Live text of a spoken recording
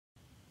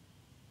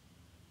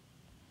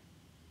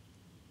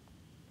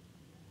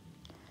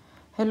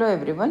Hello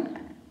everyone.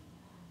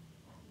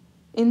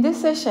 In this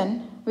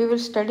session, we will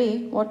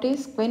study what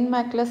is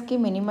Quine-McCluskey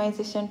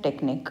minimization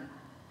technique,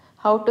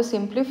 how to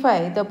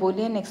simplify the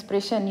Boolean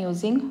expression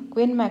using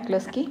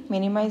Quine-McCluskey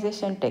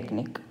minimization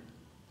technique.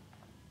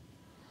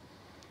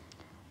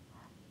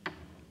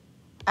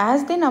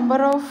 As the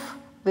number of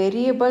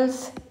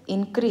variables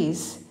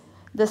increase,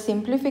 the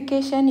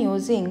simplification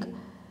using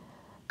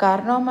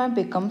Carnot map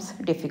becomes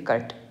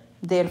difficult.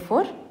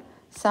 Therefore,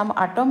 some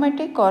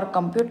automatic or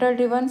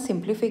computer-driven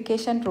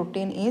simplification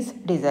routine is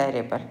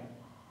desirable.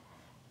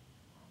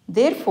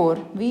 Therefore,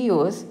 we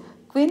use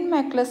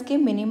Quine-McCluskey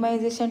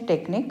minimization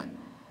technique,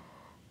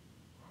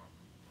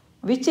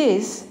 which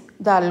is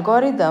the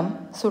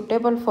algorithm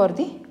suitable for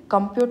the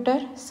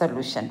computer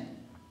solution.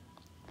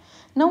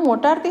 Now,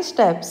 what are the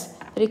steps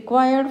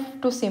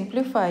required to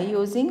simplify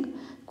using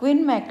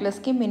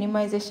Quine-McCluskey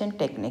minimization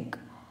technique?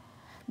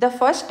 The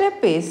first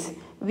step is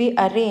we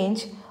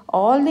arrange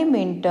all the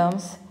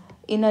minterms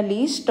in a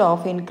list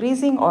of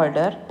increasing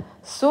order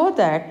so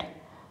that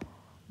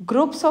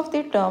groups of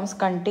the terms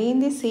contain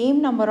the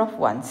same number of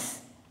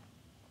ones.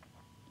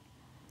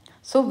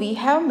 So we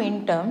have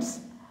minterms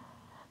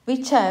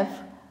which have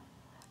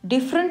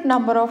different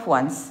number of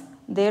ones.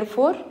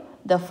 Therefore,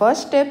 the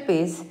first step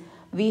is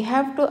we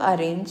have to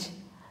arrange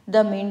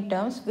the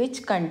minterms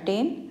which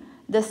contain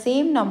the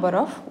same number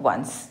of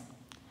ones.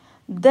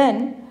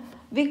 Then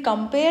we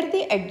compare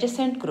the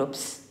adjacent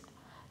groups.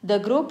 The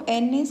group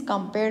n is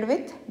compared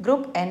with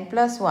group n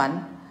plus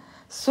 1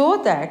 so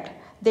that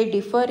they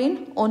differ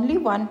in only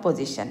one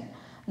position.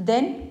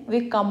 Then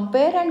we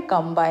compare and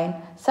combine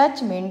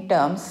such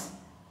minterms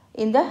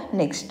in the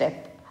next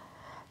step.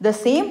 The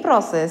same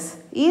process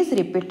is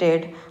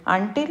repeated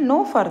until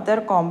no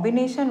further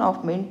combination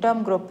of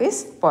minterm group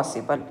is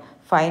possible.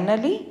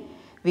 Finally,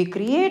 we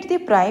create the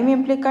prime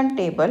implicant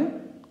table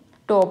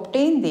to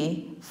obtain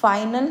the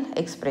final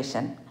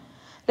expression.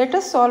 Let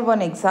us solve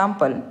one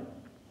example.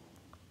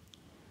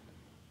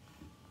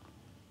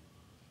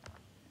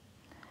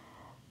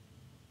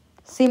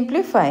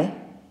 Simplify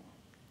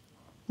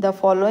the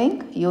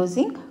following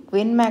using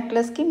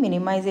Quine-McCluskey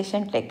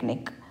minimization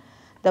technique.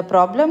 The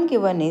problem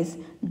given is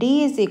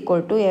D is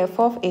equal to f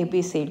of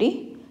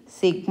ABCD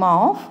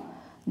sigma of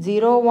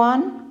 0,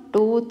 1,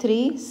 2,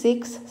 3,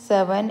 6,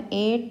 7,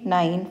 8,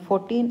 9,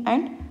 14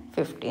 and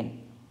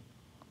 15.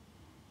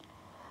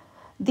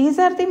 These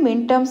are the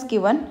minterms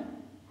given.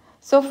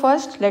 So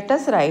first let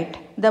us write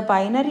the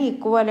binary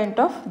equivalent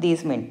of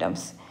these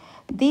minterms.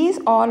 These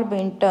all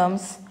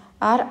minterms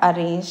are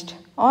arranged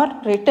or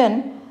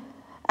written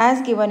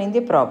as given in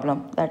the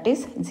problem. That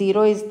is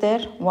 0 is there,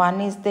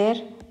 1 is there,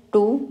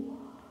 2,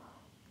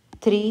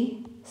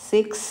 3,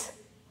 6,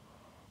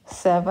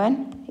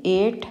 7,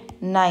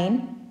 8,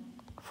 9,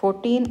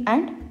 14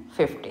 and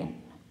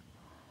 15.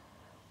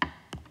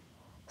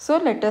 So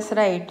let us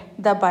write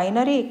the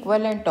binary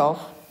equivalent of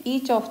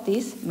each of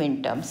these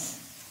minterms.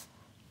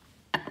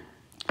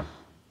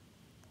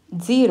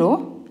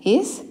 0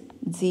 is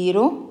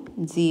 0,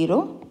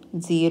 0,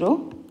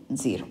 0,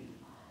 0.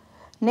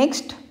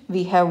 Next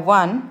we have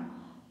 1,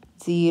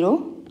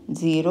 0,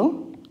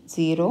 0,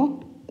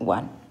 0,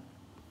 1.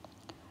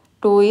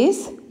 2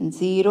 is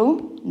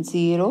 0,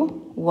 0,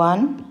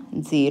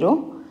 1,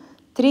 0.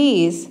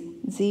 3 is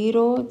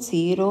 0,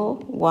 0,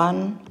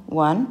 1,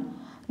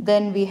 1.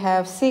 Then we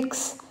have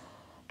 6,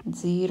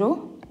 0,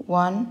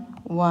 1,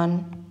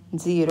 1,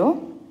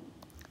 0.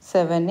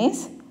 7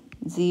 is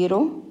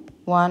 0,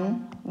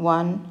 1,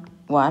 1,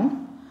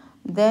 1.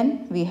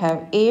 Then we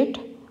have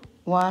 8,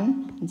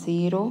 1,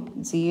 0,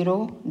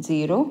 0,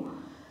 0.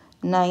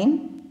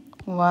 9,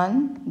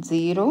 1,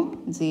 0,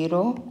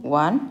 0,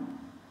 1.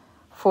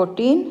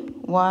 14,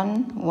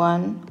 1,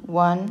 1,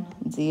 1,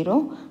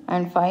 0.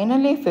 And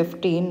finally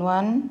 15,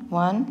 1,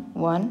 1,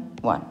 1,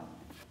 1.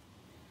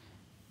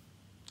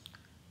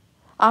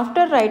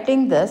 After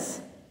writing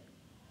this,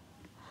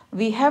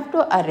 we have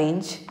to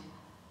arrange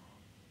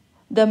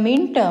the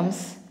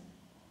minterms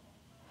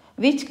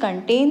which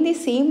contain the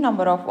same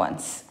number of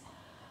ones.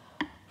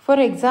 For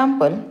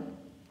example,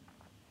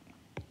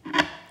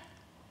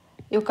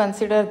 you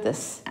consider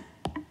this.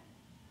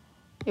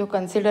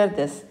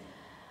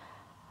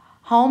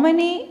 How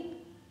many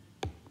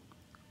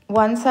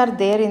ones are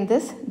there in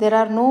this? There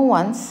are no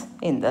ones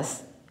in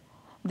this.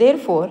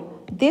 Therefore,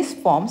 this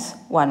forms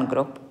one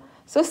group.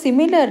 So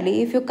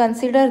similarly, if you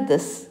consider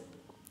this,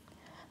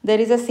 there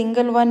is a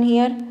single one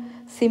here.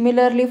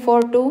 Similarly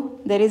for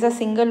 2, there is a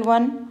single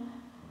one.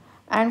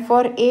 And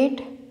for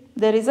 8,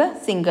 there is a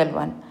single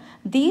one.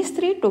 These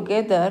three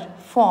together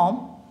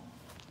form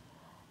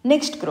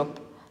next group.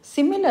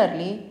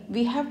 Similarly,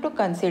 we have to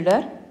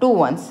consider 2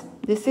 ones.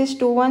 This is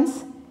 2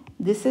 ones.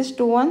 This is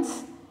 2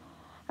 ones.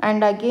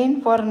 And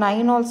again for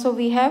 9 also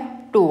we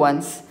have 2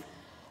 ones.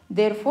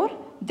 Therefore,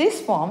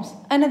 this forms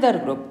another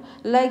group.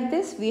 Like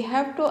this, we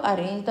have to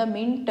arrange the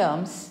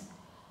minterms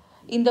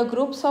in the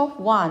groups of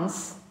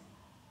ones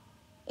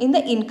in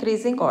the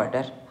increasing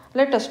order.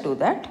 Let us do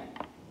that.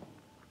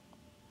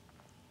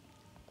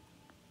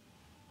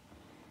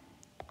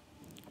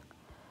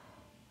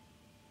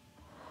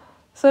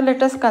 So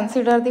let us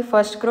consider the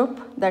first group,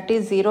 that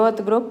is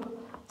 0th group.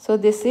 So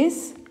this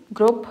is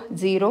group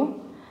 0,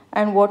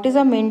 and what is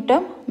a min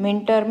term?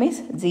 Min term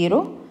is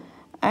 0,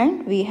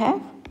 and we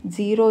have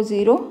 0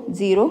 0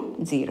 0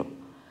 0.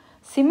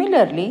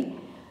 Similarly,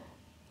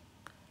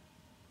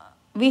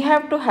 we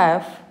have to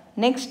have,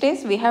 next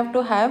is we have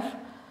to have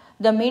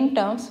the min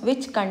terms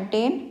which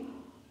contain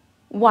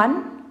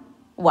 1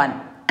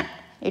 1.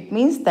 It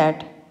means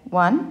that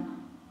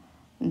 1,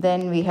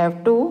 then we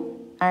have 2,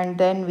 and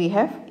then we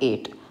have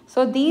 8.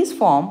 So these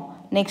form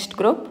next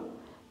group,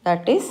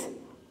 that is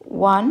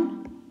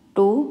 1,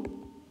 2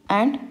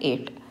 and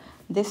 8.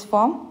 This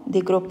form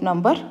the group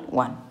number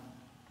 1.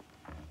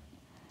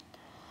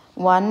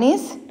 1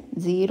 is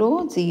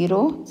 0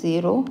 0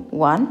 0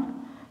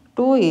 1,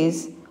 2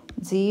 is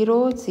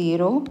 0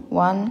 0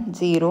 1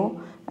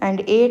 0,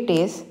 and 8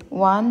 is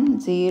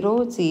 1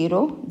 0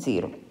 0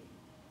 0.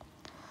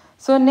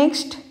 So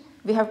next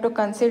we have to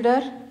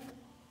consider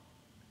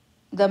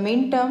the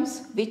min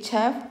terms which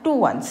have 2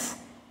 ones,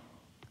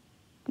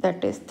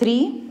 that is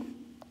 3,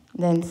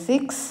 then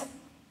 6,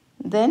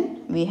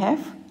 then we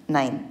have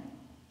 9.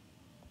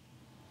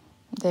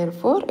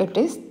 Therefore it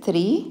is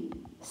 3,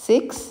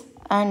 6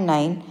 and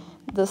 9.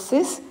 This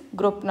is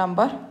group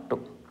number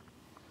 2.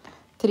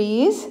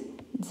 3 is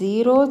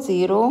 0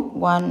 0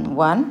 1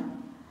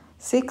 1,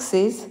 6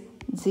 is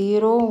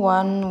 0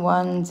 1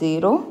 1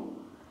 0,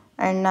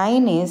 and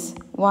 9 is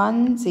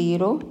 1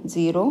 0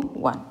 0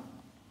 1.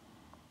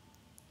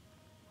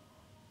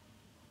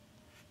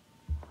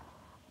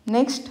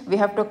 Next we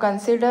have to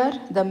consider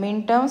the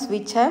min terms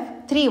which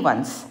have 3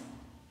 ones,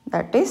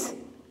 that is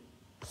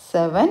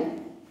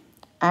 7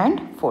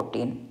 and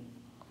 14.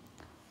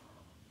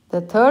 The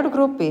third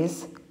group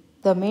is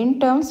the min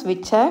terms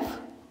which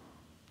have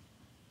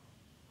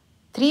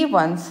 3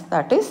 ones,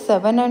 that is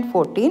 7 and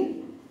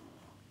 14.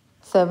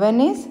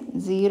 7 is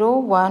 0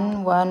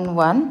 1 1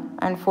 1,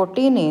 and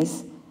 14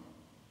 is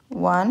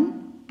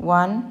 1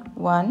 1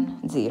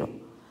 1 0.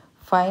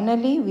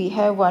 Finally, we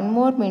have one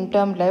more min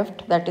term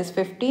left, that is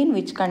 15,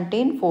 which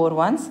contain 4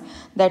 ones.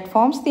 That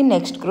forms the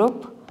next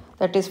group,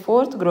 that is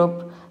fourth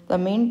group. The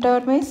min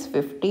term is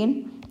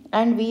 15,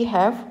 and we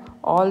have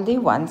all the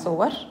ones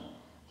over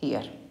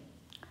here.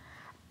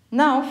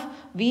 Now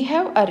we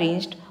have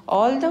arranged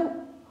all the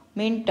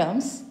min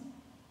terms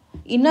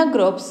in a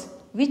groups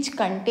which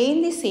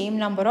contain the same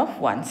number of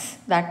ones,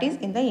 that is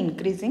in the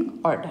increasing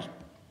order.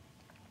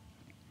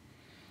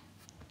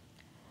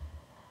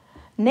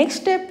 Next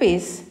step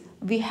is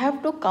we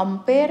have to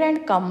compare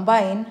and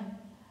combine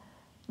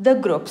the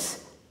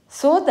groups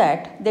so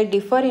that they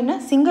differ in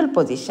a single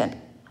position.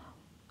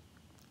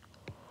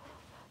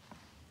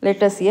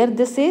 Let us hear,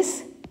 this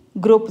is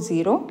group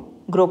 0,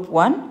 group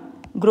 1,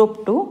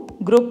 group 2,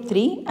 group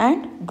 3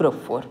 and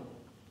group 4.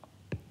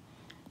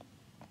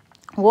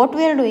 What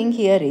we are doing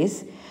here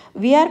is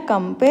we are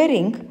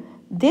comparing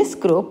this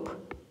group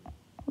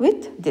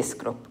with this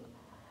group.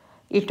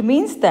 It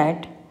means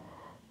that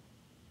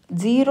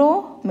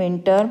 0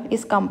 min term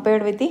is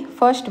compared with the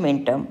first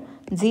min term,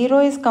 0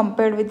 is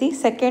compared with the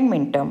second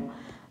min term,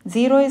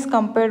 0 is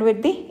compared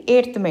with the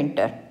 8th min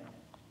term.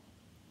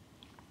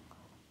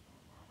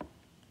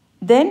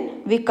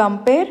 Then we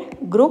compare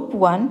group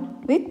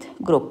 1 with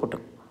group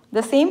 2.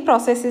 The same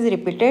process is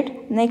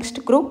repeated.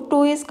 Next group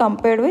 2 is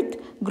compared with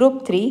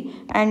group 3,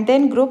 and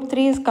then group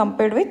 3 is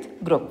compared with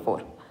group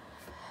 4.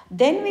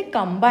 Then we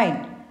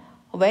combine.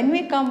 When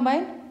we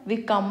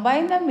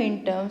combine the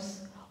min terms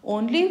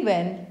only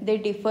when they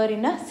differ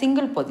in a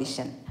single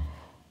position.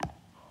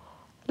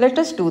 Let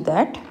us do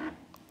that.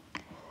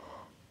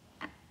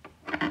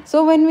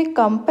 So when we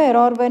compare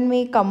or when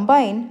we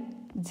combine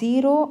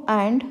 0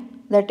 and,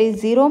 that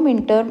is 0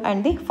 min term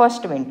and the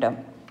first min term,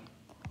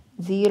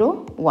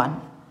 0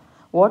 1.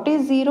 What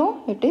is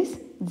 0? It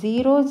is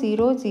 0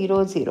 0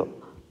 0 0.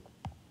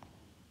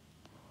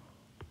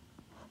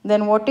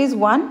 Then what is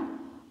 1?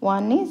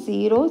 1 is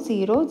 0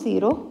 0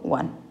 0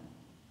 1.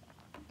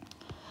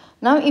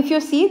 Now if you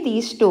see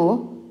these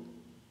two,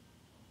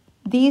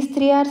 these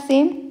three are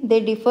same, they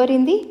differ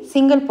in the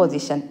single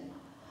position.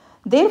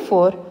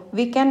 Therefore,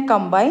 we can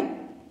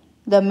combine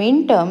the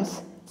min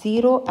terms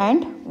 0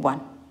 and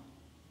 1.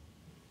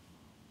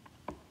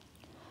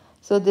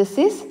 So this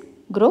is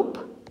group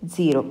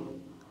 0.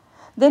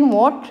 Then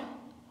what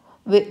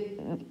will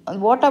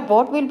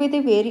be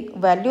the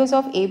values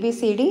of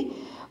ABCD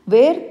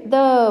where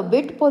the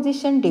bit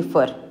position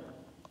differ?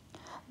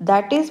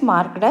 That is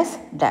marked as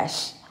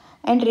dash,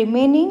 and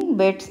remaining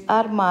bits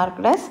are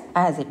marked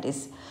as it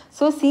is.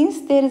 So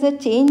since there is a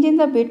change in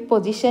the bit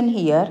position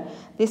here,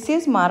 this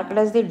is marked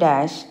as the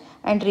dash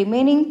and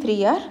remaining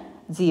 3 are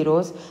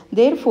zeros.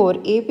 Therefore,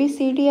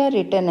 ABCD are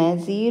written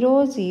as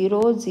 0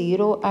 0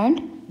 0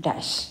 and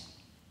dash.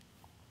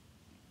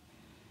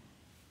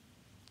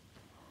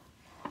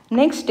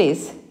 Next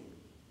is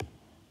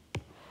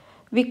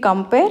we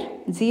compare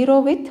 0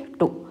 with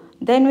 2.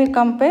 Then we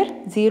compare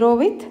 0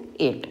 with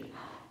 8.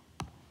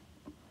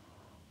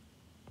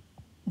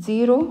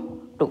 0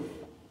 2.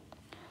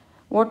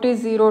 What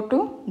is 0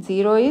 2?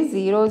 0 is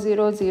 0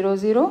 0 0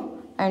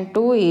 0 and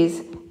 2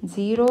 is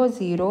 0,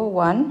 0,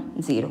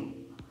 1, 0.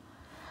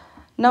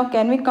 Now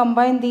can we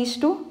combine these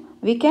two?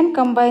 We can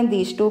combine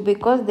these two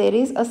because there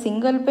is a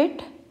single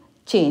bit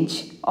change,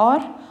 or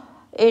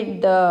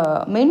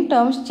the min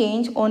terms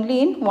change only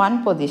in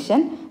one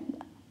position.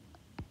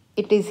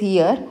 It is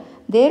here.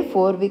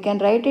 Therefore, we can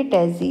write it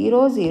as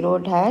 0, 0,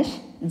 dash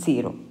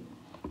 0.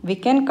 We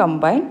can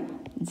combine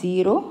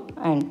 0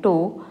 and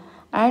 2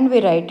 and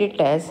we write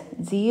it as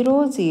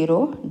 0, 0,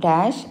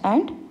 dash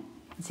and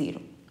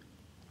 0.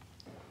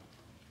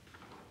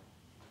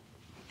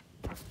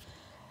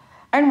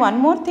 And one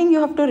more thing you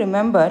have to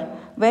remember,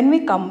 when we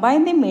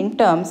combine the min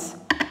terms,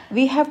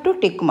 we have to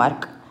tick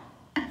mark.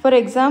 For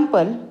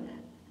example,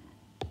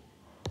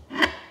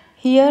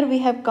 here we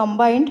have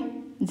combined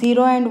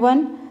 0 and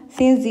 1.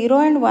 Since 0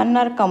 and 1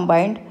 are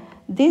combined,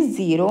 this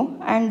 0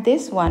 and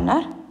this 1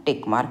 are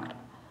tick marked.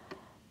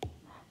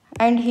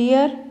 And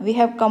here we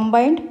have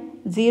combined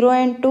 0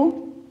 and 2.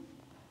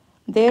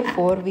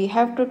 Therefore, we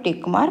have to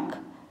tick mark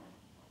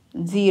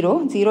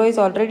 0. 0 is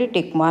already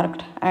tick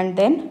marked, and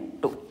then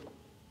 2.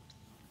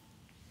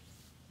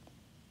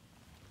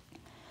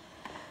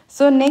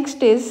 So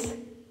next is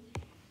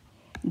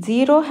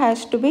 0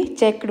 has to be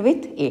checked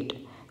with 8.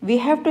 We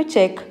have to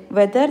check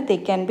whether they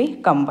can be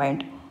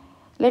combined.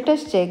 Let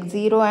us check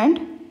 0 and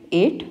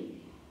 8.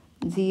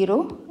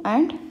 0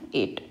 and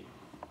 8.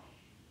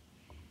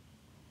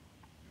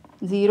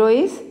 0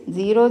 is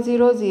 0,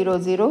 0, 0,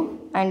 0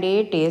 and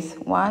 8 is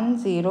 1,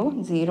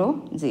 0,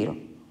 0, 0.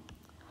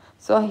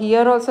 So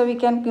here also we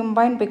can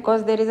combine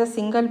because there is a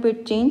single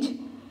bit change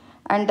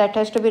and that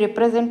has to be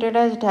represented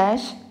as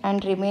dash,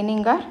 and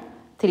remaining are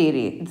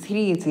 3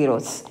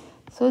 zeros.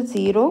 So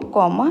 0,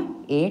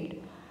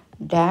 8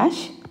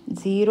 dash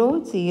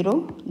 0,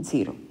 0,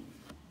 0.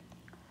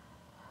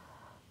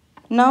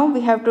 Now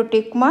we have to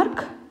tick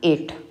mark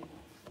 8.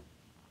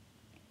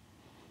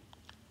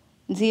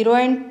 0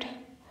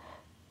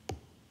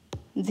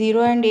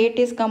 and 8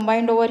 is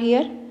combined over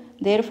here.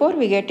 Therefore,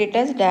 we get it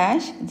as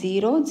dash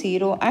 0,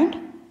 0 and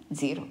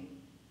 0.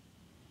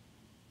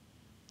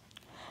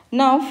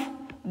 Now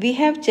we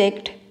have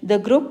checked the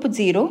group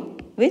 0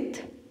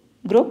 with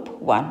group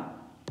 1.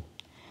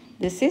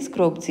 This is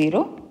group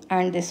 0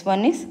 and this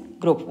one is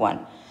group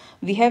 1.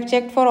 We have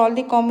checked for all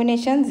the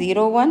combinations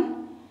 0,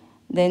 1,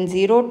 then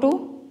 0,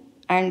 2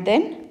 and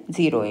then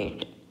 0,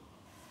 8.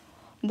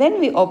 Then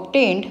we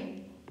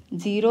obtained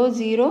 0,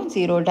 0,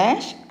 0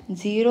 dash,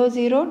 0,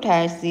 0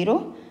 dash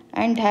 0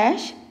 and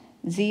dash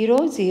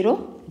 0,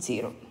 0,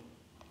 0.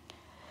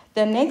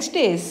 The next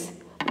is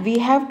we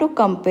have to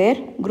compare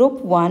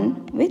group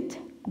 1 with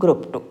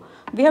group 2.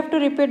 We have to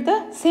repeat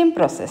the same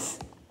process.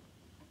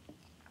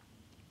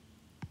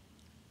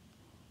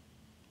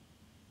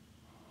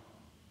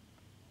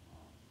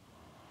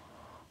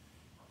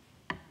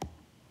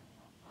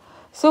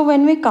 So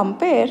when we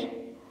compare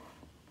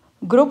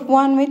group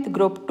 1 with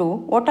group 2,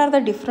 what are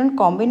the different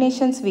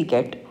combinations we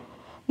get?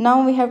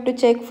 Now we have to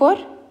check for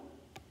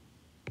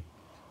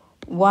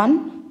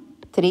 1,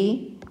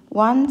 3,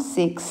 1,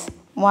 6,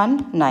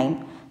 1,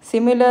 9.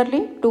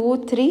 Similarly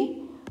 2,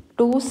 3,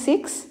 2,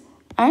 6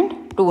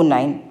 and 2,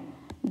 9.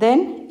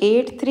 Then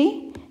 8,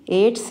 3,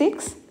 8,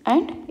 6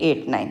 and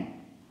 8, 9.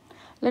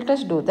 Let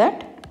us do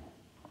that.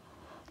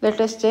 Let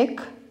us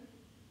check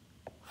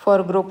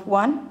for group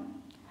 1.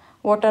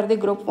 What are the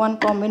group 1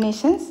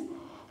 combinations?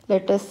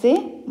 Let us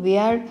say we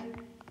are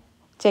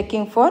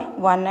checking for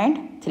 1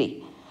 and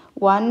 3.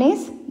 1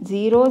 is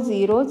 0,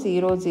 0,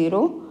 0,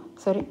 0,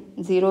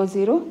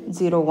 0,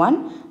 0,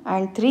 1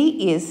 and 3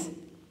 is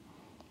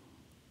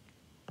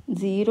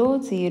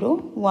 0, 0,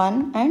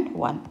 1 and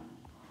 1.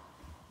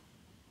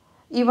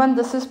 Even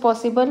this is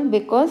possible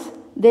because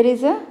there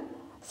is a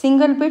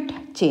single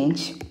bit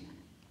change.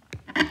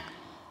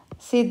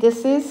 See,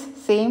 this is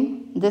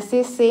same, this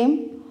is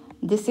same,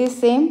 this is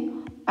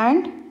same,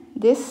 and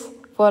this,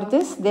 for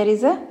this there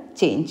is a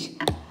change.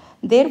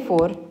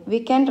 Therefore, we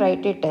can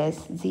write it as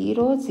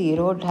 0,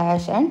 0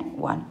 dash and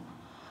 1.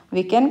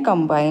 We can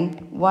combine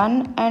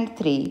 1 and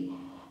 3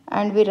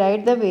 and we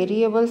write the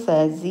variables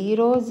as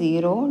 0,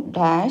 0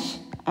 dash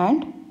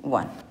and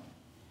 1.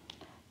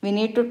 We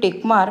need to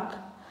tick mark.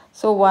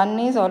 So 1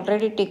 is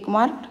already tick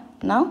marked.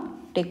 Now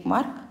tick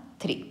mark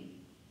 3.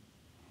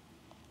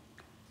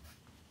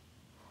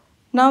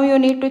 Now you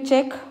need to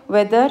check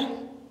whether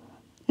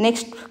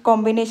next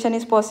combination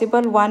is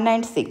possible, 1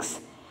 and 6.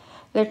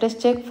 Let us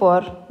check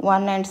for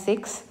 1 and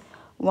 6.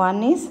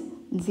 1 is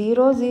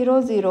 0,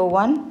 0, 0,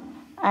 1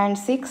 and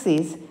 6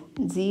 is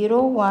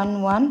 0,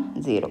 1,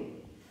 1, 0.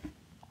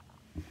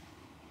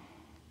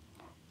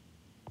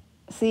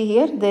 See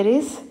here, there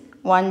is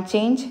one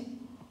change.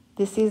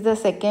 This is the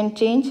second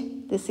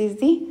change. This is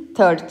the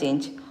third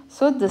change.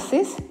 So this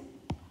is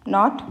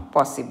not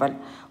possible.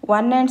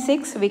 1 and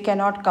 6 we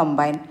cannot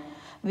combine.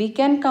 We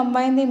can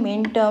combine the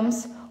min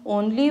terms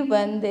only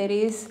when there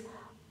is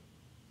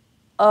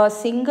a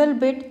single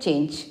bit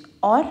change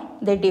or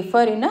they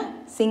differ in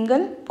a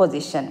single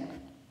position.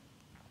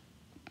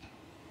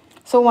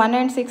 So 1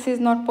 and 6 is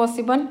not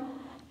possible.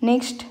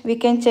 Next we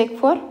can check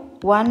for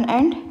 1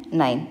 and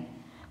 9.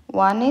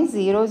 1 is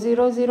 0,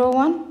 0, 0,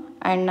 1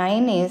 and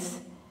 9 is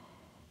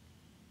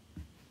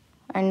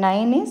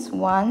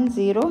 1,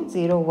 0,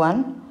 0,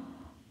 1.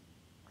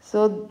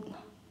 So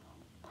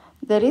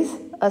there is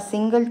a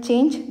single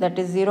change, that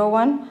is 0,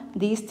 1.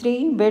 These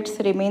 3 bits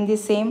remain the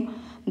same.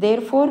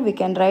 Therefore, we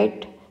can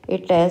write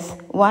it as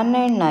 1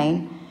 and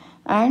 9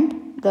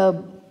 and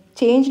the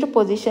changed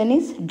position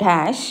is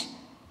dash,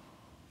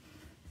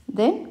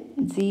 then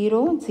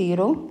 0,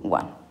 0,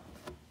 1.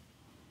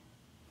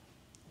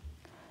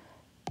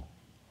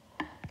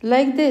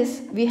 Like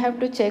this, we have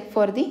to check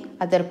for the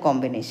other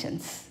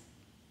combinations.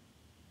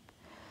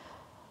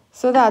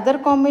 So the other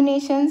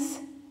combinations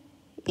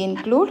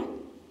include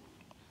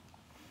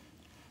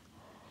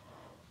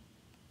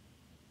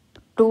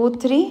 2,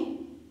 3,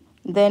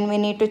 then we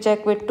need to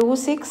check with 2,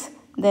 6,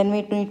 then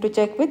we need to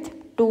check with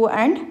 2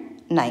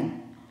 and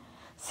 9.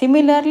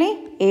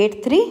 Similarly,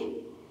 8,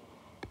 3,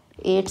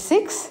 8,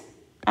 6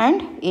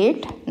 and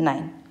 8,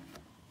 9.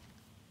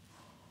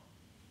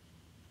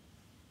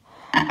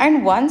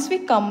 And once we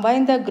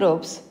combine the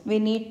groups, we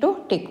need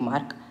to tick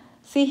mark.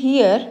 See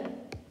here,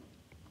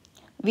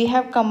 we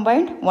have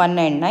combined 1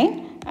 and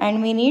 9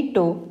 and we need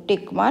to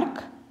tick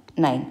mark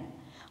 9.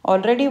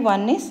 Already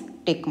 1 is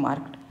tick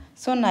marked.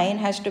 So 9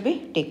 has to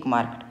be tick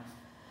marked.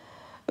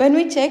 When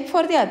we check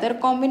for the other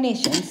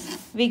combinations,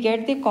 we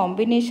get the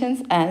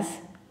combinations as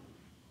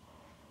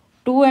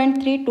 2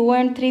 and 3. 2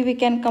 and 3 we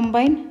can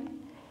combine.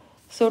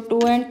 So 2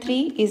 and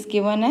 3 is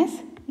given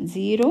as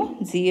 0,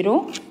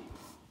 0,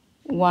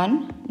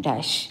 1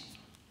 dash.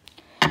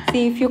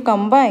 See, if you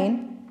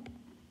combine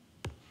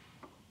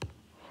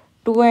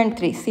 2 and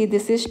 3, see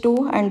this is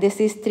 2 and this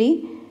is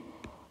 3,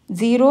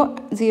 0,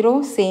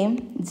 0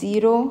 same,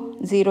 0,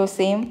 0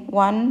 same,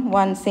 1,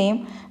 1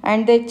 same,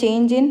 and they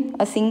change in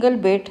a single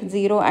bit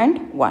 0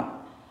 and 1.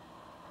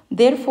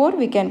 Therefore,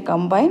 we can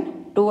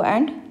combine 2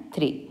 and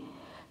 3.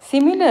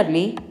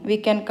 Similarly, we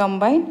can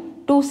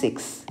combine 2,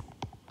 6.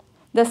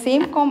 The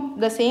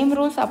same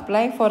rules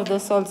apply for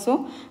this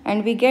also,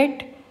 and we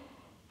get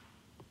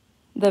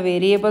the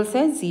variables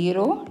as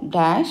 0,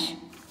 dash,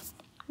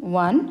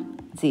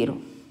 1,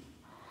 0.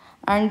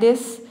 And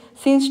this,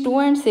 since 2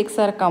 and 6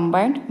 are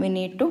combined, we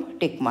need to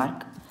tick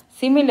mark.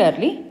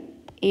 Similarly,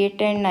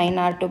 8 and 9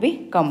 are to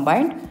be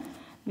combined.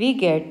 We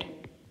get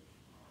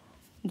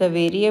the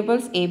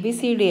variables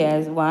ABCD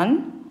as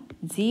 1,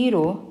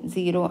 0,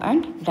 0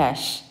 and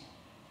dash.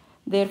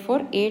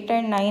 Therefore, 8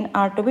 and 9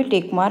 are to be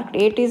tick marked.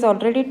 8 is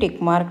already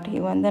tick marked.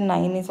 Even the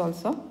 9 is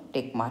also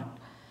tick marked.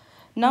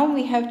 Now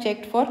we have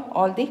checked for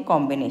all the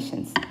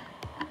combinations.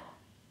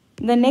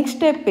 The next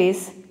step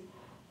is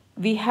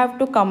we have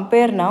to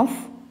compare now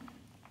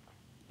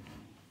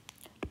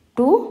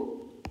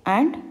 2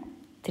 and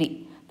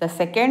 3. The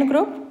second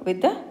group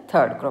with the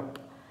third group.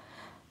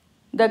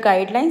 The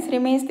guidelines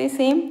remains the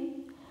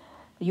same.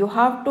 You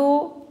have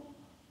to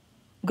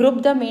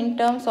group the min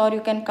terms or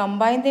you can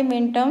combine the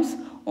min terms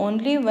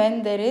only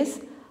when there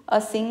is a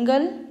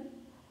single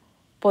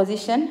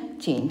position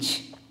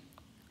change.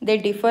 They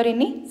differ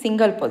in a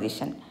single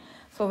position.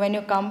 So when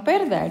you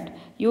compare that,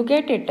 you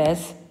get it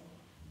as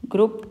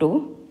group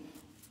 2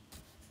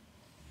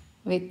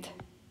 with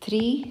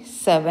 3,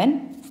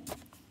 7.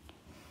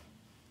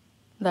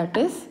 That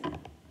is,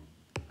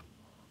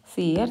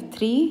 see here,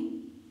 3,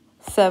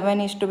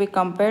 7 is to be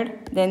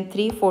compared, then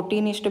 3,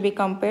 14 is to be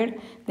compared,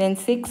 then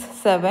 6,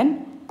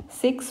 7,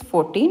 6,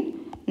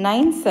 14,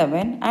 9,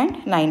 7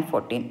 and 9,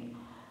 14.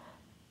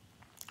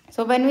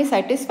 So when we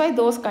satisfy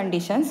those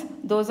conditions,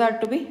 those are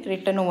to be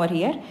written over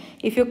here.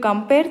 If you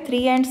compare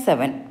 3 and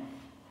 7,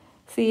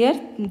 see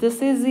here,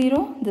 this is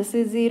 0, this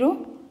is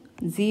 0,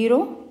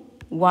 0,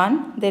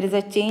 1, there is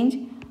a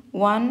change,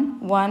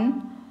 1,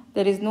 1,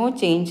 there is no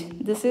change,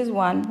 this is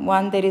 1,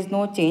 1, there is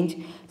no change.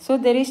 So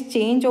there is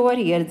change over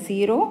here,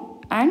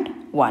 0 and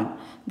 1.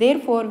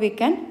 Therefore, we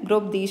can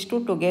group these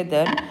two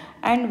together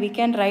and we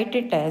can write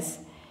it as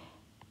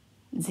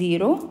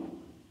 0,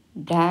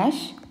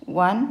 dash,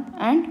 1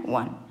 and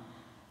 1.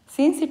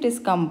 Since it is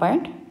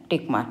combined,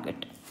 tick mark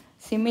it.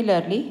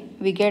 Similarly,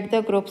 we get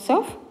the groups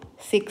of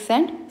 6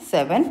 and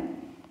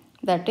 7.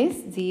 That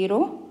is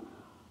 0,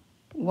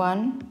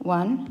 1,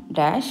 1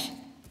 dash.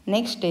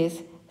 Next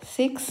is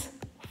 6,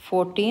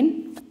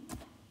 14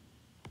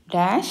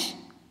 dash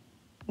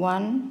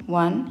 1,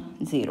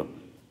 1, 0.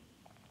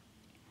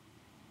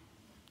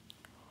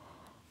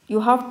 You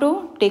have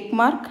to tick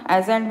mark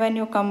as and when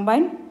you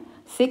combine.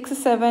 6,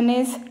 7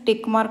 is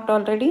tick marked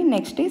already.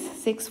 Next is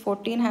 6,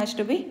 14 has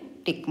to be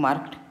tick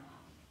marked.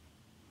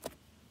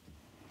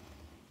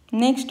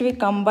 Next we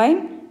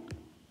combine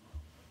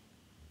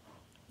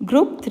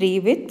group 3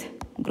 with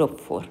group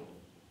 4.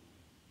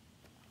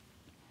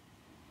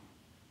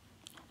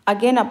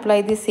 Again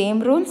apply the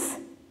same rules.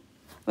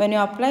 When you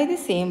apply the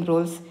same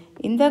rules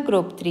in the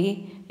group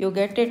 3, you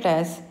get it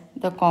as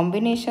the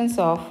combinations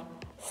of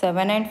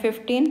 7 and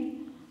 15.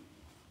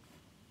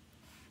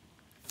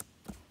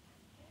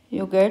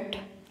 You get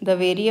the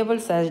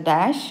variables as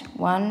dash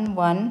 1,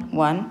 1,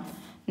 1.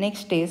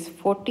 Next is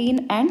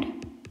 14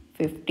 and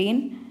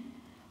 15,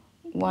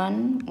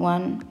 1,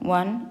 1,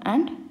 1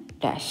 and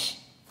dash.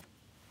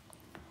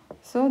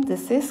 So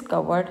this is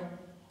covered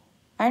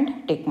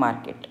and tick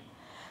mark it.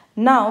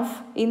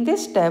 Now in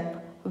this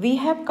step we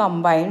have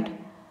combined,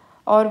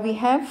 or we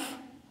have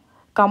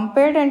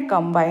compared and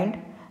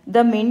combined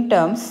the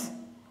minterms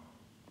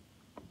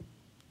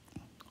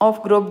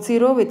of group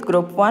 0 with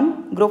group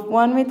 1, group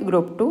 1 with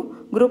group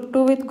 2, group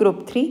 2 with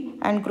group 3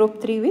 and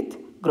group 3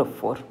 with group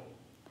 4.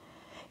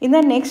 In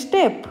the next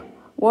step,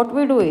 what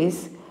we do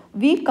is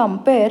we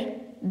compare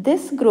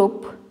this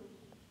group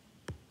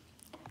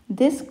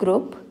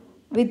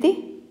with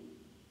the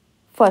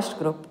first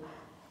group.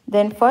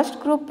 Then first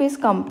group is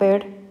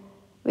compared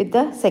with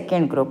the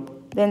second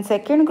group. Then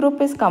second group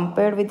is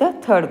compared with the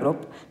third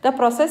group.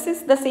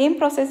 The same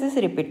process is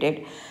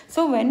repeated.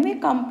 So when we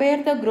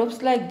compare the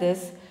groups like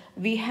this,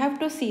 we have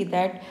to see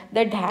that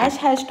the dash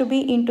has to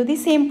be into the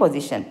same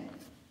position.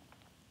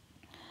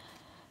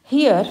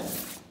 Here,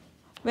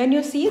 when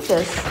you see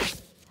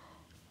this,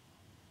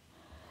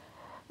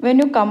 when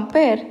you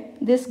compare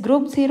this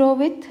group 0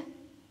 with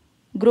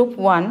group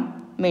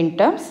 1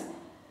 minterms,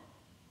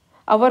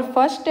 our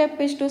first step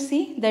is to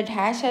see that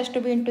dash has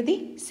to be into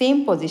the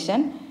same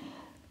position.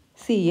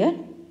 See here,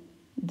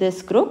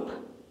 this group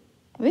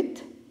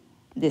with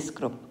this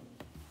group.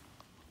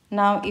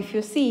 Now if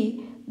you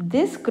see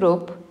this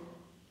group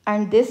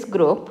and this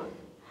group,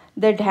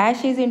 the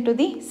dash is into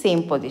the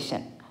same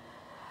position.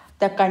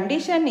 The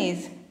condition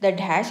is the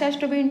dash has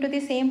to be into the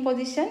same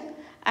position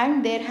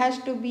and there has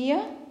to be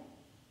a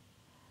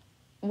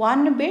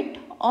 1 bit,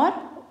 or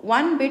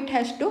 1 bit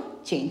has to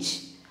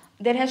change.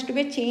 There has to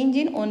be a change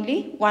in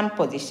only one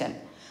position.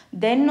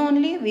 Then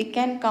only we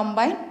can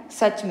combine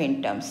such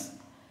minterms.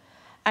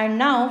 And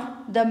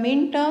now the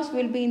minterms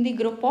will be in the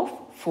group of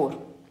 4.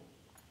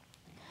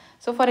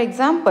 So for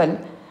example,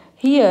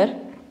 here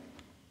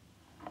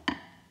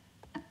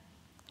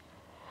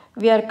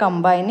we are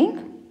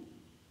combining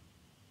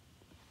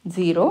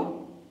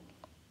 0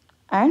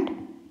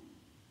 and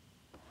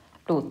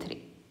 2,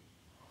 3.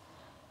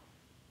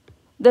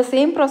 The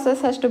same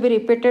process has to be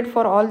repeated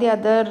for all the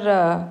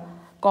other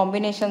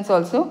combinations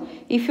also.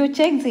 If you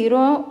check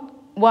 0,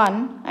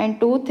 1 and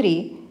 2,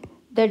 3,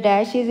 the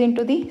dash is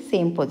into the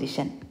same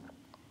position.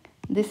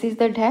 This is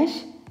the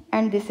dash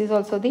and this is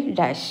also the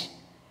dash.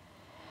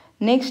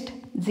 Next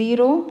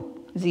 0,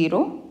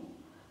 0,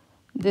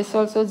 this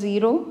also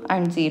 0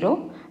 and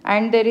 0,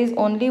 and there is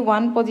only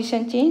one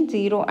position change,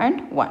 0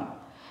 and 1.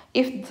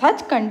 If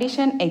such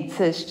condition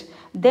exists,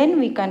 then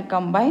we can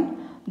combine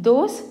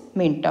those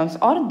minterms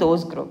or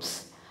those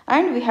groups,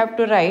 and we have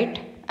to write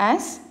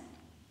as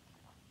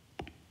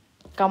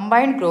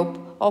combined group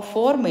of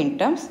 4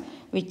 minterms,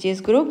 which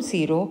is group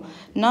 0.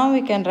 Now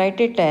we can write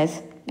it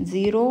as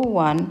 0,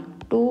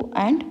 1, 2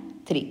 and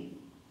 3.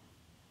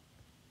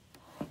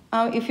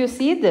 Now if you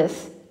see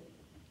this,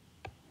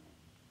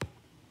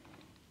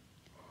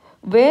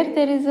 where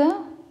there is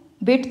a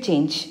bit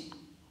change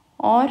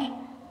or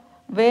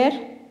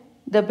where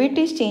the bit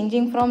is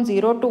changing from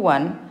 0 to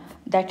 1,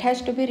 that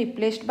has to be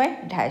replaced by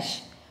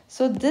dash.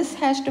 So this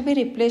has to be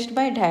replaced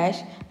by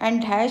dash,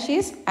 and dash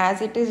is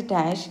as it is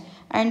dash,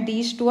 and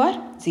these two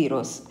are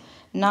zeros.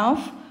 Now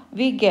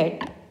we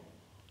get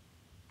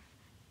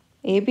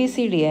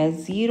ABCD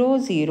as 0,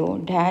 0,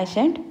 dash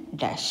and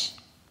dash.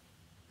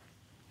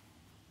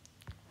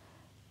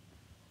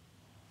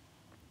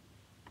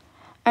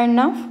 And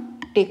now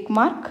tick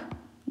mark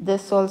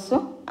this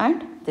also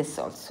and this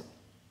also.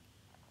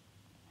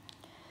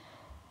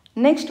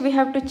 Next we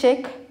have to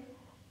check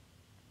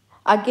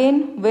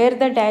again where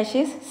the dash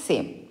is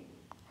same.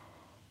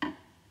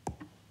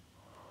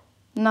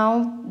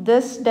 Now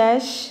this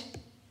dash,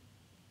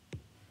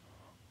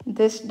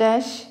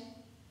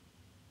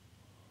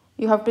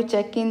 you have to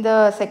check in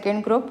the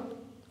second group,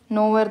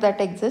 nowhere that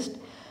exists.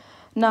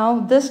 Now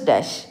this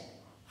dash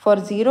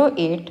for 0,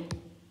 8,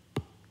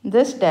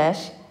 this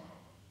dash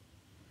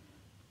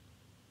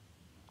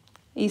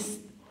is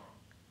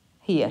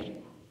here.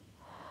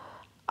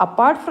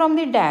 Apart from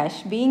the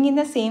dash being in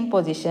the same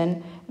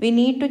position, we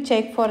need to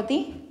check for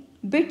the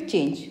bit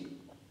change.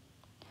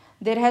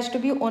 There has to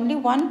be only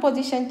one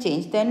position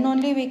change, then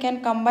only we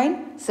can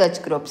combine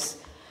such groups.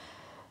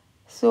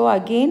 So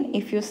again,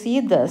 if you see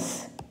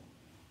this,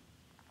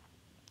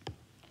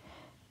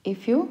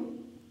 if you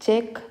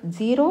check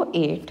 0,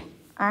 8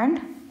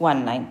 and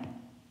 1, 9.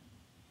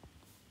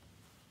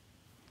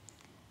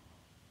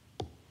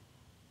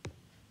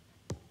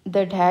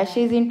 The dash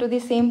is into the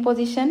same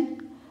position.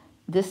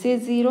 This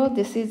is 0,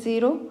 this is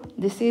 0,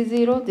 this is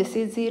 0, this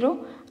is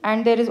 0,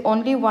 and there is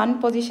only one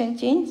position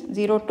change,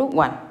 0 to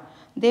 1.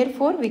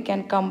 Therefore, we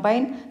can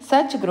combine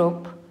such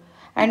group,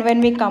 and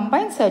when we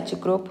combine such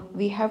group,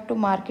 we have to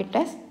mark it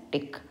as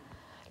tick.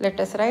 Let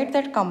us write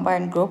that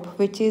combined group,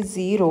 which is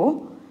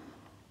 0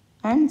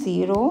 and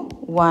 0,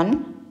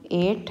 1,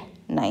 8,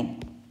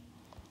 9.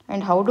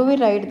 And how do we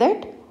write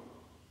that?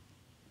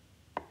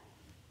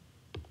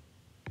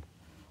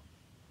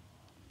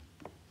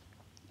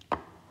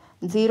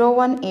 Zero,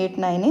 1, 8,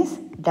 9 is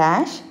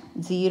dash,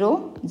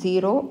 0,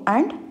 0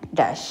 and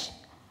dash.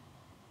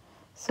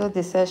 So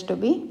this has to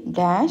be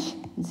dash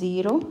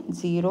 0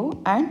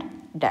 0 and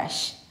dash,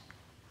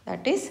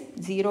 that is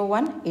 0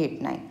 1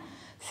 8 9.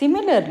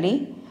 Similarly,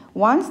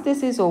 once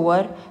this is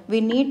over, we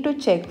need to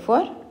check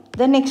for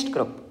the next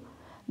group.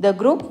 The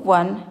group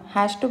 1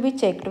 has to be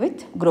checked with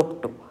group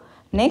 2.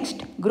 Next,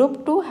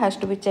 group 2 has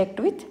to be checked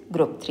with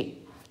group 3.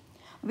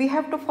 We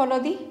have to follow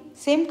the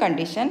same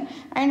condition,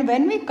 and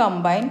when we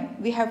combine,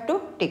 we have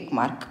to tick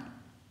mark.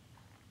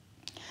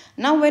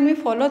 Now when we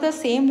follow the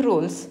same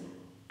rules,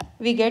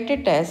 we get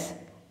it as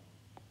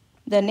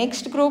the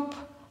next group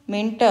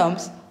min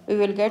terms, we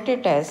will get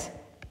it as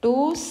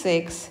 2,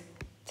 6,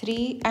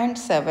 3 and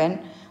 7.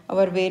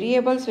 Our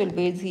variables will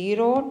be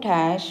 0,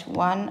 dash,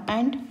 1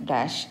 and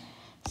dash.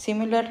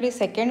 Similarly,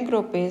 second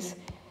group is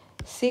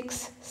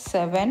 6,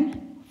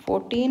 7,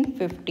 14,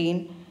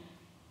 15.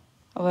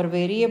 Our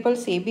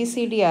variables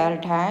ABCD are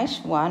dash,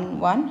 1,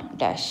 1,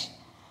 dash.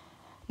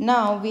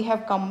 Now we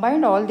have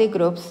combined all the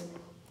groups.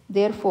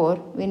 Therefore,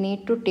 we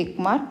need to tick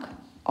mark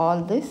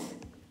all these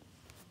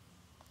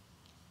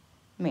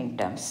min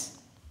terms.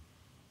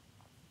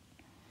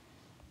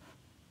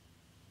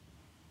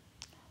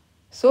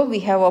 So we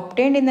have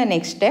obtained in the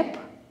next step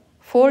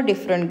 4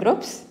 different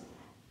groups.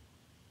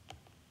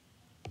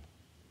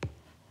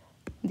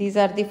 These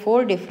are the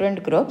 4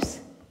 different groups,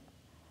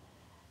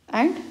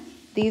 and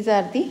these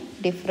are the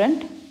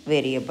different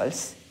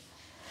variables.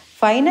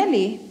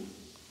 Finally,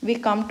 we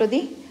come to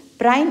the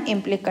prime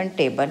implicant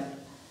table.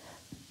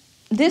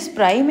 This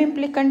prime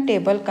implicant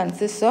table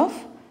consists of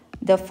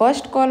the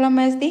first column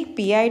as the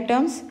PI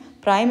terms,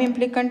 prime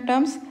implicant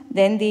terms,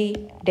 then the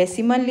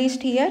decimal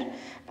list here,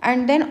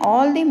 and then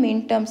all the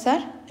min terms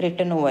are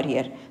written over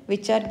here,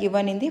 which are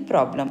given in the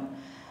problem.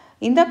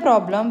 In the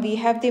problem, we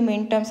have the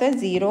min terms as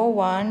 0,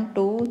 1,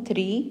 2,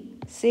 3,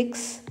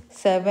 6,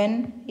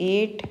 7,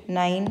 8,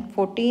 9,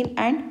 14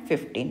 and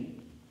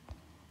 15.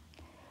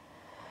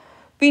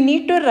 We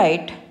need to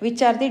write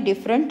which are the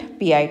different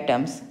PI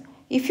terms.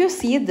 If you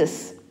see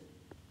this,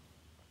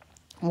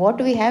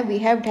 what we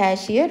have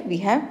dash here, we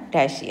have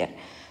dash here.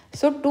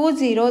 So 2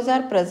 zeros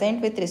are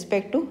present with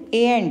respect to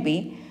A and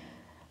B.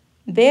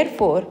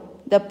 Therefore,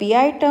 the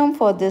PI term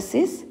for this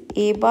is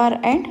A bar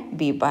and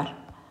B bar.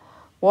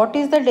 What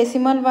is the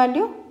decimal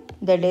value?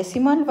 The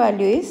decimal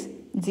value is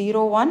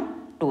 0,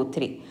 1, 2,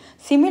 3.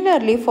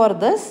 Similarly, for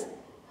this,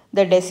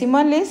 the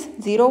decimal is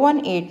 0,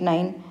 1, 8,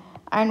 9.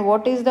 And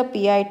what is the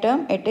PI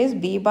term? It is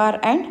B bar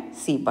and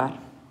C bar.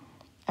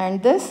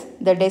 And this,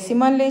 the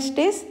decimal list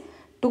is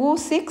 2,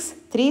 6,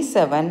 3,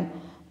 7.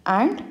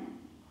 And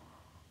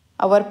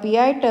our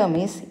PI term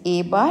is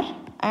A bar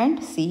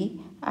and C.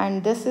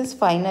 And this is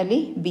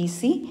finally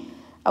BC.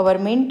 Our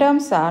min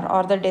terms are,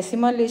 or the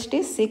decimal list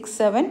is 6,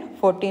 7,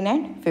 14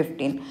 and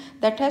 15.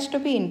 That has to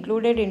be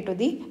included into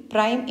the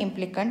prime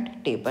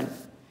implicant table.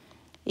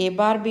 A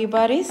bar, B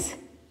bar is,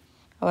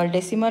 our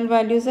decimal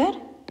values are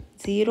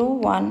 0,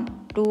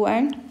 1, 2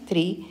 and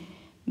 3.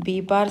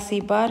 B bar, C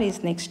bar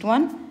is next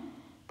one,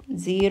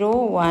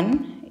 0,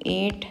 1,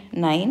 8,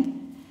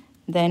 9.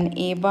 Then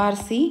A bar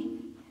C,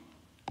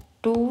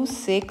 2,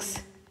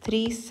 6,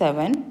 3,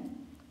 7.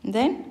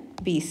 Then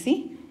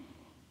BC,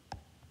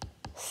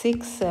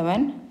 6,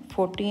 7,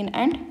 14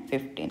 and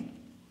 15.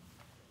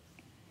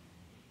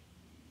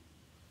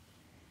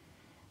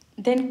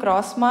 Then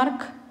cross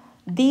mark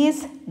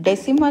these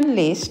decimal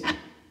list,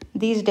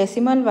 these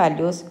decimal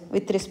values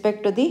with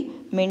respect to the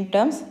min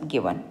terms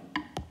given.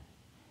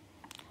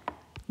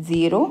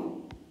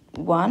 0,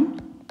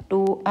 1,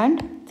 2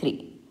 and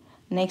 3.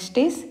 Next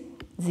is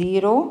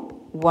 0,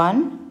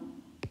 1,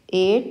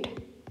 8,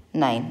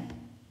 9.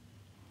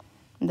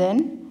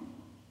 Then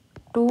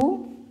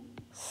 2,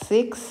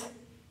 6,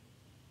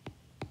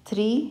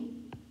 3,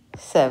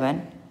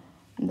 7.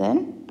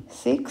 Then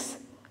 6,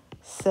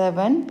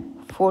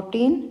 7,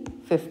 14,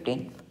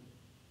 15.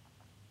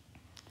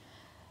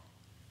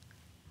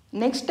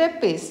 Next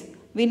step is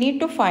we need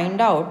to find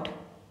out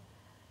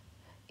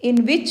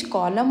in which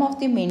column of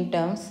the min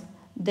terms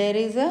there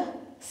is a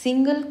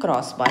single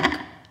cross mark,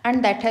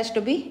 and that has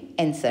to be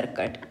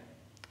encircled.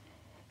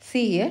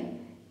 See here,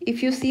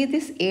 if you see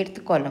this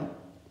 8th column,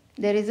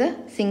 there is a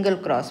single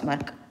cross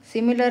mark.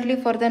 Similarly,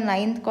 for the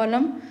 9th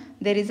column,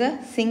 there is a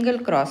single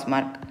cross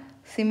mark.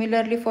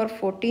 Similarly, for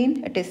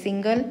 14, it is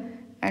single,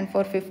 and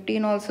for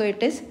 15 also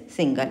it is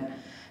single.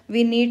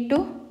 We need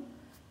to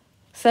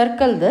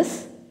circle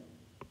this,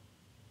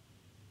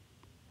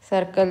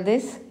 circle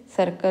this,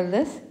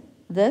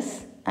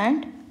 this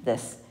and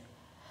this.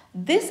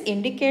 This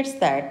indicates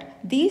that,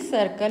 these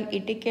circle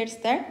indicates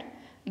that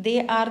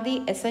they are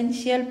the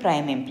essential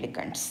prime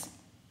implicants.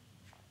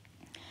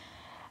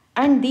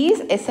 And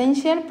these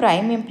essential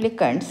prime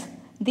implicants,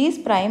 these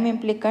prime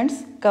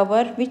implicants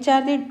cover which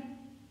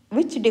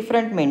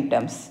different min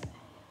terms.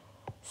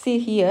 See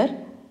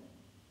here,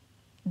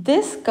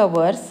 this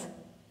covers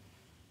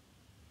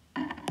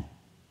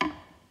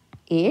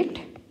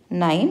 8,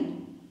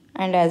 9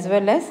 and as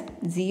well as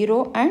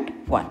 0 and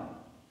 1.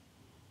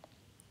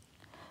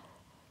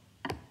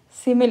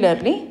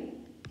 Similarly,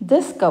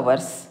 this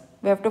covers,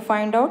 we have to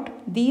find out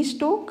these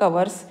two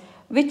covers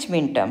which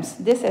minterms?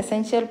 This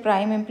essential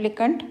prime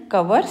implicant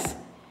covers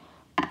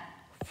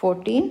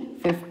 14,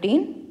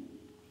 15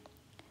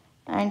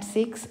 and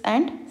 6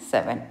 and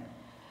 7.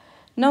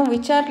 Now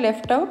which are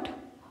left out?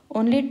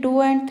 Only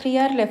 2 and 3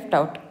 are left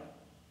out.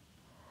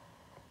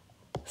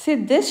 See,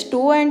 this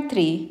 2 and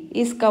 3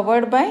 is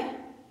covered by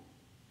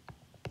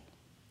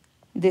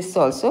this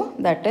also,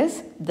 that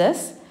is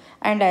this,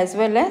 and as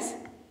well as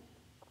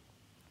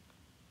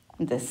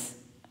this.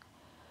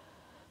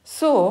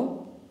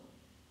 So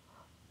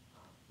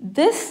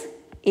this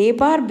A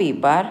bar B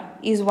bar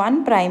is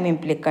one prime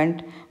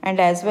implicant, and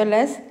as well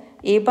as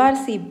A bar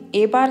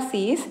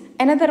C is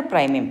another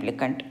prime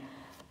implicant.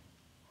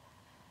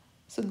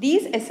 So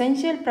these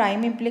essential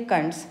prime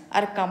implicants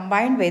are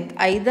combined with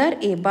either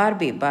A bar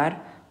B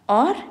bar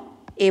or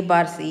A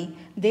bar C.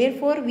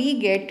 Therefore we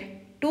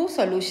get two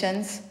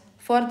solutions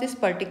for this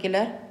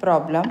particular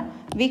problem.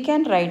 We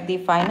can write the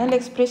final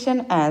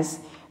expression as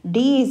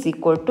D is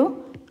equal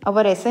to,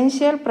 our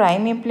essential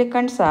prime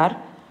implicants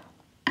are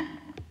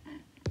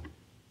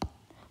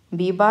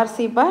B bar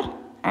C bar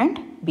and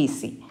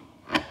BC.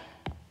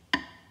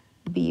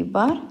 B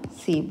bar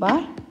C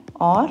bar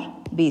or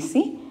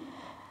BC.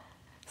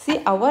 See,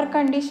 our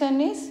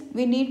condition is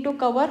we need to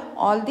cover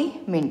all the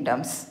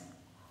minterms.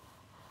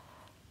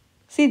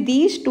 See,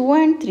 these 2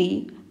 and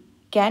 3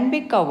 can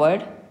be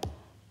covered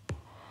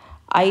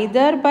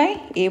either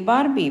by A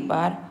bar B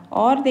bar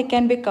or they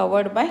can be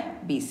covered by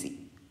BC.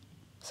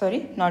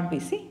 Sorry, not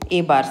BC,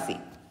 A bar C.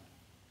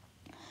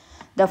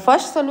 The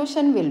first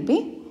solution will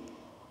be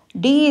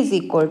D is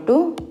equal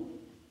to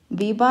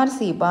B bar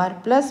C bar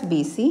plus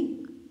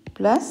BC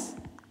plus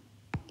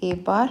A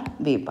bar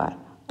B bar,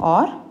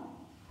 or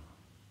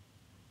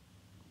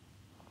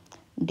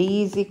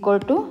D is equal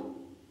to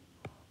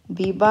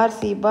B bar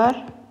C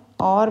bar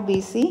or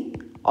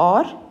BC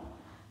or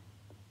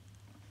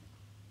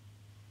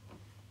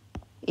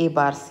A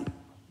bar C.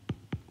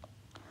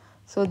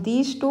 So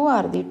these two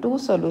are the two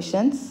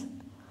solutions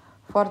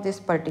for this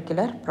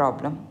particular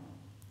problem.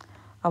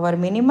 Our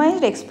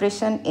minimized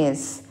expression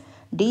is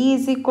D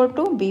is equal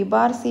to B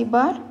bar C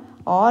bar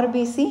or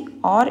BC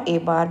or A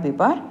bar B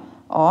bar,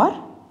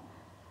 or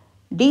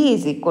D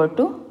is equal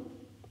to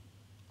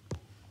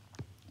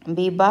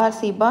B bar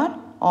C bar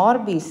or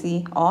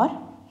BC or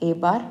A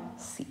bar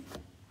C.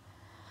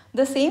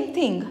 The same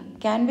thing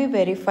can be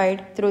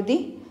verified through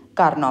the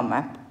Carnot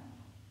map.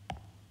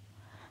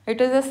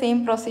 It is the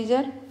same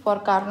procedure for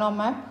Carnot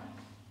map.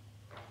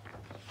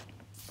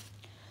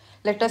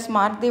 Let us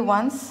mark the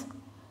ones.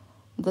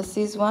 This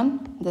is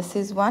 1, this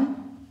is 1,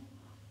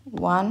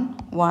 1,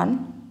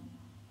 1.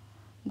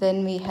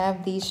 Then we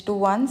have these two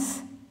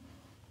ones,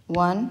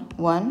 1,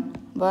 1,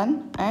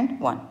 1 and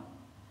 1.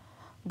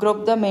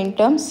 Group the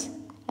minterms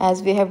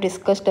as we have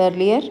discussed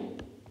earlier.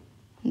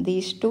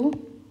 These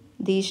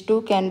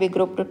two can be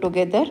grouped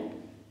together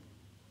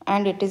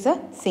and it is a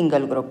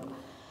single group.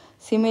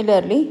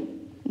 Similarly,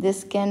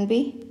 this can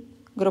be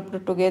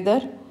grouped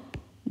together.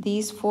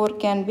 These 4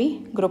 can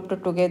be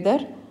grouped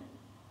together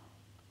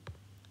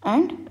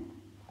and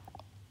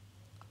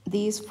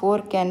these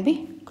 4 can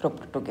be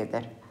grouped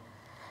together.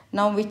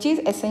 Now which is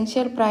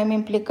essential prime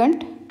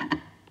implicant?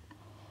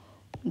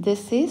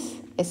 This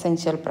is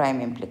essential prime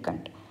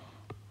implicant,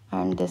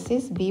 and this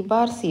is B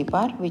bar C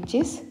bar, which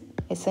is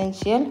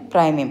essential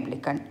prime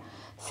implicant.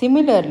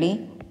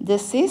 Similarly,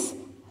 this is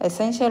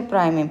essential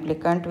prime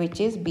implicant, which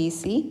is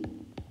BC.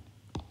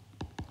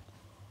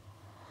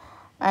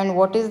 And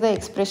what is the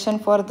expression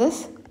for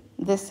this?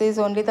 This is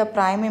only the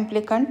prime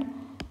implicant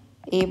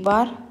A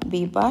bar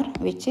B bar,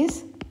 which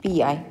is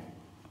PI.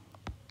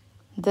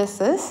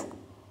 This is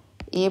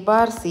A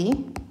bar C,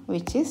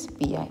 which is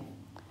PI.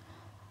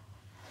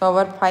 So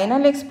our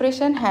final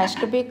expression has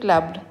to be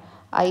clubbed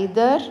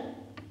either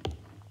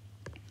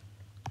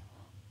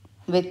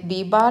with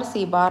B bar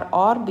C bar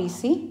or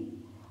BC.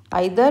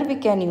 Either we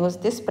can use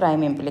this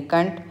prime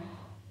implicant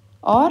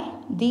or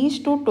these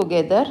two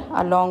together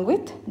along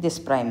with this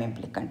prime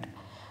implicant,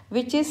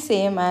 which is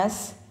same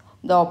as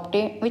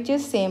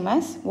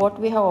what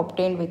we have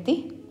obtained with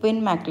the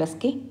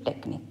Quine-McCluskey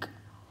technique.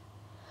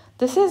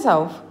 This is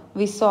how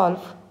we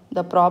solve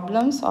the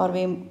problems, or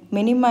we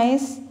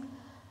minimize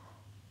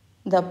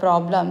the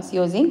problems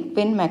using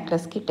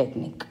Quine-McCluskey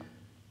technique.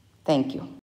 Thank you.